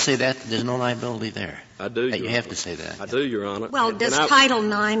 You still say that there's no liability there. I do. You have to say that. I do, Your Honor. Well, does Title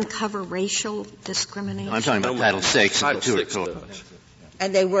IX cover racial discrimination? No, I'm talking about Title VI. Title VI does.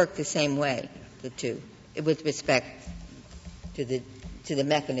 And they work the same way, the two, with respect to the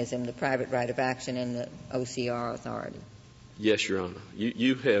mechanism, the private right of action and the OCR authority. Yes, Your Honor.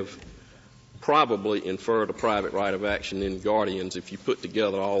 You have probably inferred a private right of action in guardians if you put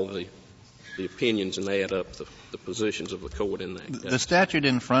together all the opinions and add up the positions of the court in that. The statute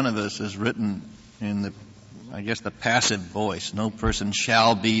in front of us is written in the passive voice. No person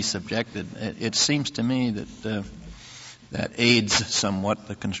shall be subjected. It seems to me that that aids somewhat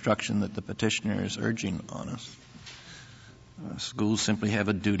the construction that the petitioner is urging on us. Schools simply have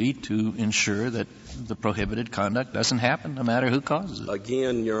a duty to ensure that the prohibited conduct doesn't happen, no matter who causes it.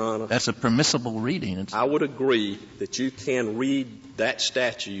 Again, Your Honor. That's a permissible reading. I would agree that you can read that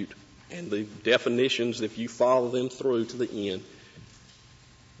statute and the definitions, if you follow them through to the end,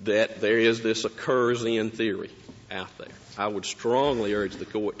 that there is this occurs in theory out there. I would strongly urge the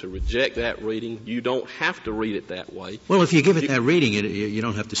court to reject that reading. You don't have to read it that way. Well, if you give it that reading, you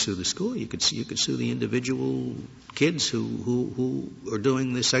don't have to sue the school. You could sue the individual kids who are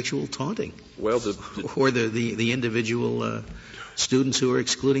doing the sexual taunting. Well, or the individual students who are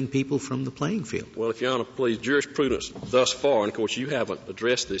excluding people from the playing field. Well, if Your Honor, please, jurisprudence thus far, and of course you haven't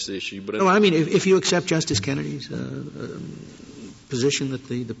addressed this issue, but... No, I mean, if you accept Justice Kennedy's position that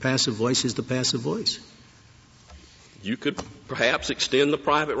the passive voice is the passive voice. You could perhaps extend the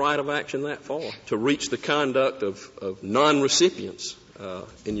private right of action that far to reach the conduct of non-recipients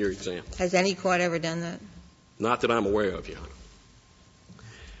in your example. Has any court ever done that? Not that I'm aware of, Your Honor.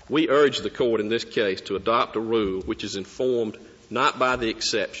 We urge the court in this case to adopt a rule which is informed not by the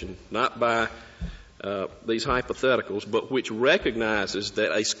exception, not by these hypotheticals, but which recognizes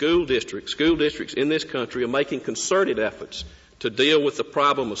that school districts in this country are making concerted efforts to deal with the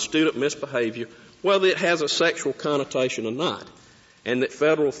problem of student misbehavior, whether it has a sexual connotation or not, and that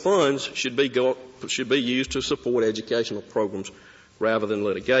federal funds should be used to support educational programs rather than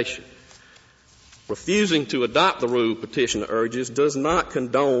litigation. Refusing to adopt the rule petitioner urges does not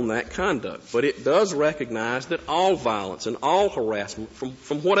condone that conduct, but it does recognize that all violence and all harassment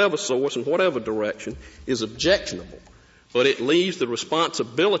from whatever source and whatever direction is objectionable, but it leaves the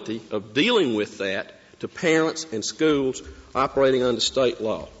responsibility of dealing with that to parents and schools operating under state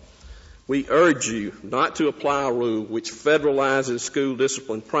law. We urge you not to apply a rule which federalizes school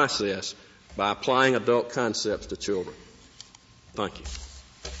discipline process by applying adult concepts to children. Thank you.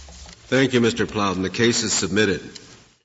 Thank you, Mr. Plowden. The case is submitted.